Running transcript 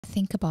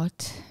think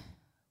about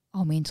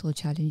our mental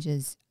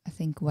challenges, I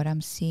think what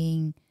I'm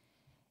seeing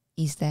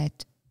is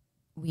that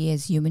we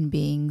as human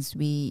beings,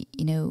 we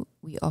know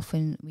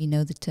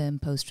the term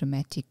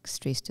post-traumatic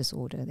stress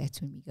disorder.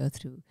 That's when we go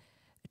through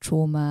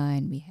trauma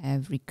and we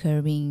have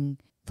recurring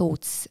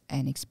thoughts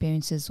and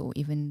experiences, or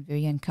even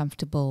very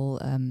uncomfortable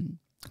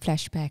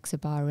flashbacks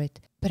about it.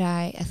 But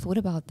I thought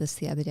about this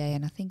the other day,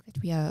 and I think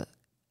that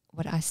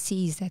what I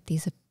see is that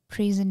there's a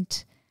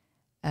present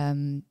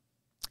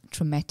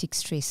traumatic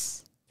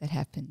stress that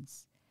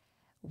happens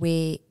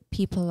where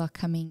people are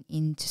coming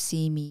in to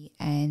see me,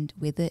 and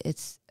whether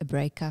it's a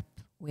breakup,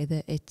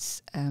 whether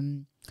it's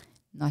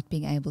not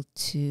being able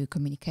to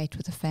communicate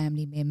with a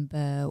family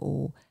member,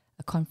 or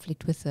a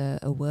conflict with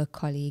a work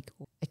colleague,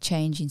 or a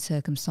change in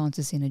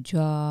circumstances in a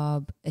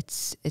job,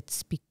 it's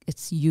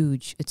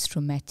huge, it's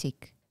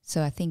traumatic.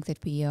 So I think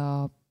that we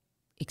are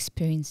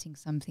experiencing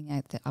something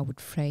that I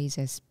would phrase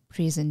as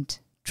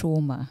present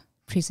trauma,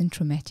 present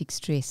traumatic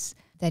stress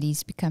that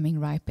is becoming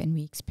ripe, and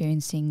we're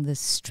experiencing this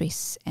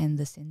stress and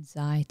this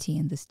anxiety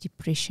and this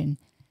depression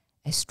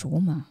as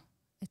trauma.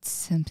 It's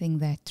something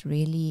that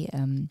really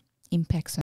impacts